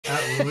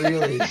That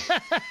really,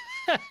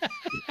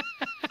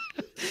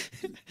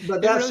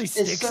 but It really it's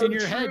sticks in so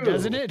your head,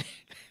 doesn't true. it?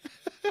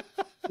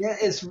 Yeah,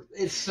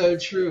 it's so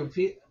true.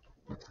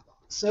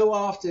 So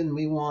often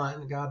we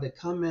want God to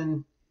come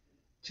in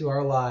to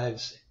our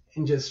lives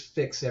and just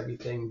fix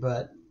everything,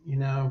 but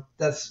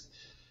that's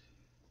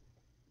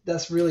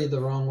really the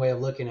wrong way of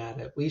looking at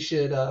it. We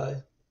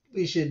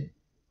should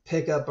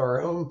pick up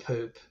our own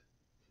poop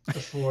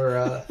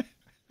before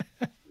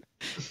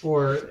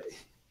before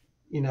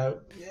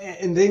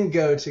and then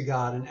go to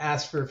God and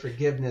ask for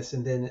forgiveness,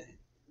 and then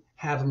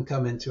have Him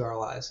come into our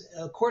lives.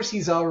 Of course,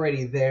 He's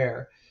already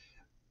there,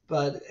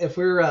 but if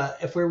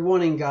we're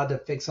wanting God to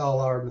fix all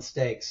our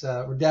mistakes,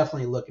 we're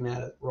definitely looking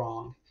at it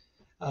wrong,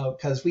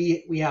 because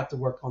we have to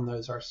work on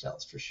those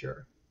ourselves for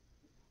sure.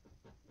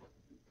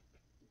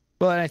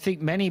 Well, and I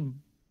think many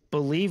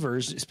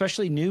believers,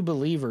 especially new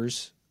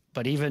believers,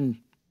 but even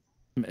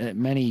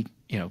many,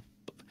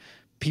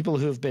 people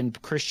who have been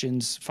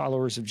Christians,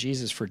 followers of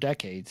Jesus for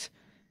decades,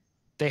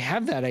 they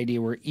have that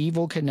idea where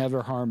evil can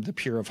never harm the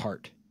pure of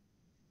heart.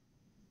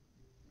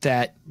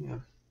 That, Yeah.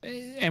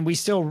 and we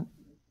still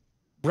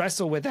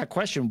wrestle with that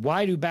question: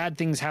 why do bad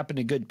things happen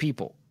to good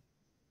people?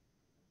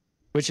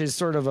 Which is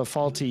sort of a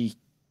faulty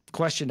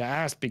question to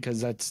ask,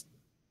 because that's,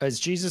 as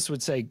Jesus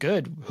would say,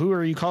 good. Who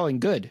are you calling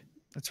good?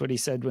 That's what he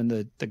said when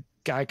the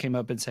guy came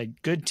up and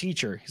said, good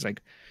teacher. He's like,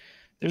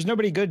 there's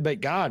nobody good but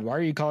God. Why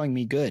are you calling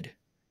me good?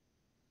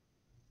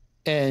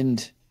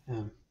 And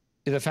Yeah.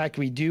 the fact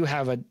we do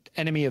have an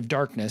enemy of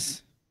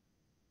darkness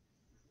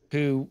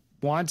who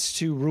wants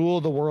to rule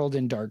the world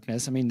in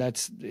darkness. I mean,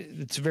 it's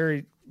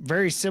very,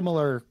 very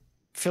similar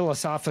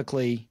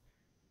philosophically.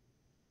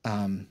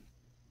 And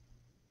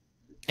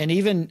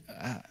even,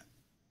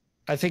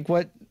 I think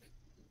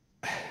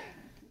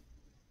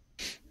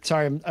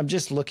sorry, I'm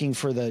just looking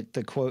for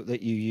the quote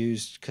that you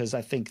used, because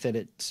I think that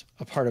it's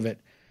a part of it.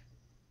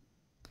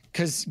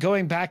 Because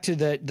going back to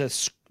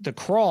the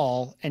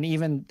crawl, and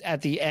even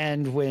at the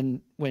end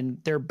when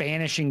they're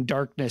banishing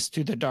darkness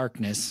to the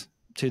darkness,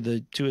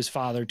 to his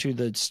father, to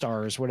the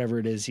stars, whatever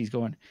it is he's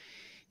going,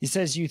 he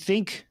says, you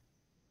think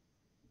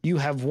you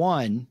have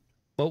won,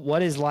 but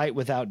what is light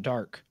without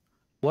dark?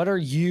 What are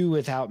you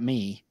without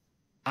me?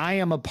 I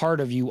am a part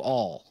of you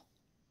all.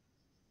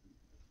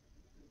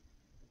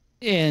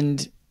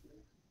 And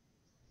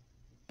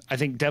I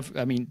think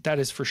I mean, that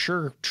is for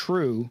sure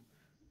true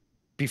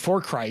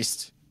before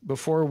Christ,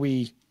 before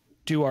we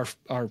do our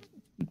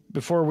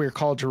before we're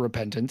called to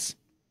repentance.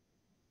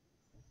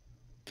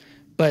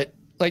 But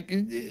like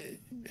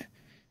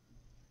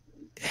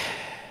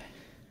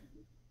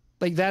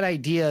that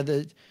idea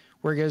that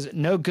where it goes,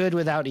 no good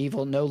without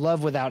evil, no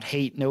love without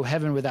hate, no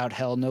heaven without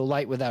hell, no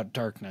light without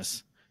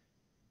darkness.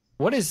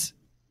 What is,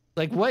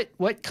 like,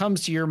 what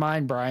comes to your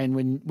mind, Brian,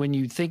 when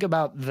you think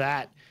about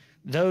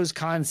those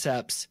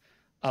concepts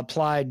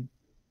applied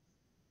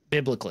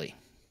biblically?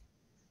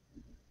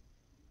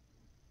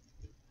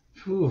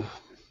 Whew.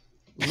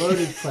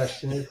 Loaded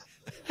question. It's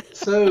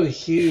so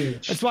That's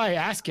huge. why I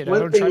ask it. I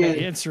One don't try thing to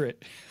is, answer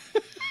it.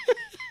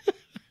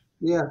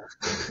 yeah,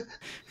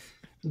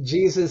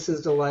 Jesus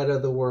is the light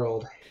of the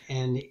world,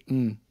 and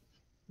Mm.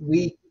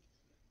 we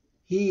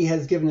he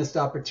has given us the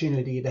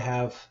opportunity to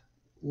have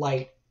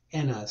light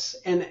in us.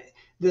 And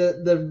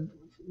the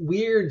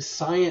weird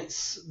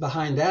science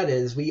behind that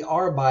is we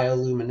are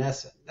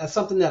bioluminescent. That's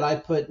something that I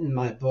put in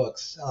my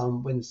books,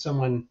 when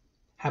someone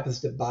happens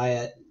to buy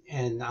it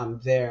and I'm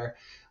there.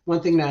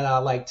 One thing that I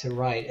like to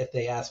write if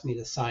they ask me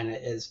to sign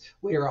it is,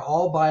 we are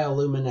all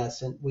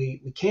bioluminescent. We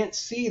can't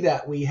see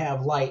that we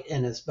have light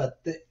in us,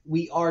 but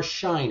we are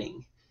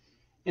shining.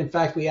 In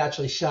fact, we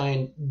actually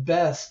shine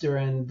best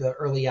during the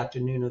early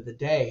afternoon of the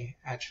day,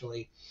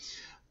 actually.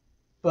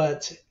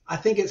 But I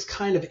think it's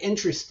kind of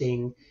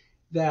interesting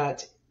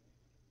that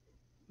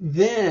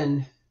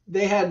then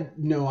they had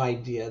no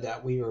idea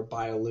that we were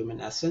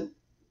bioluminescent.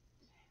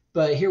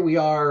 But here we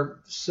are,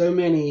 so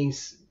many,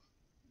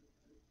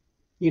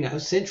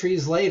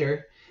 centuries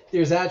later,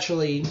 there's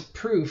actually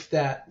proof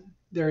that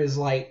there is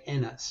light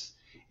in us,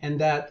 and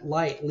that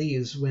light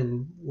leaves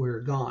when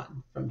we're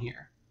gone from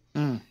here.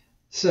 Mm.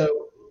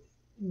 So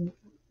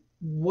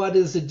what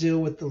is the deal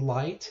with the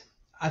light?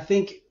 I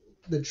think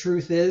the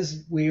truth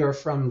is we are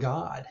from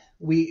God.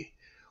 We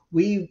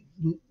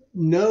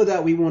know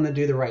that we want to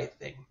do the right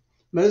thing.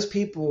 Most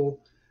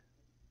people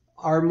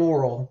are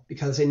moral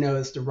because they know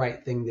it's the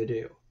right thing to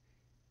do,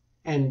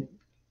 and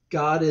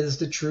God is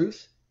the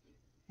truth,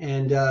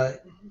 and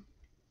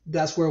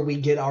that's where we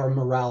get our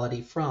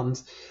morality from.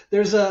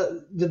 There's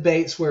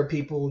debates where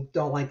people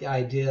don't like the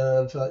idea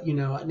of,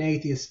 an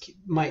atheist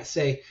might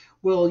say,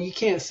 well, you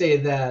can't say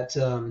that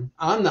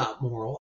I'm not moral.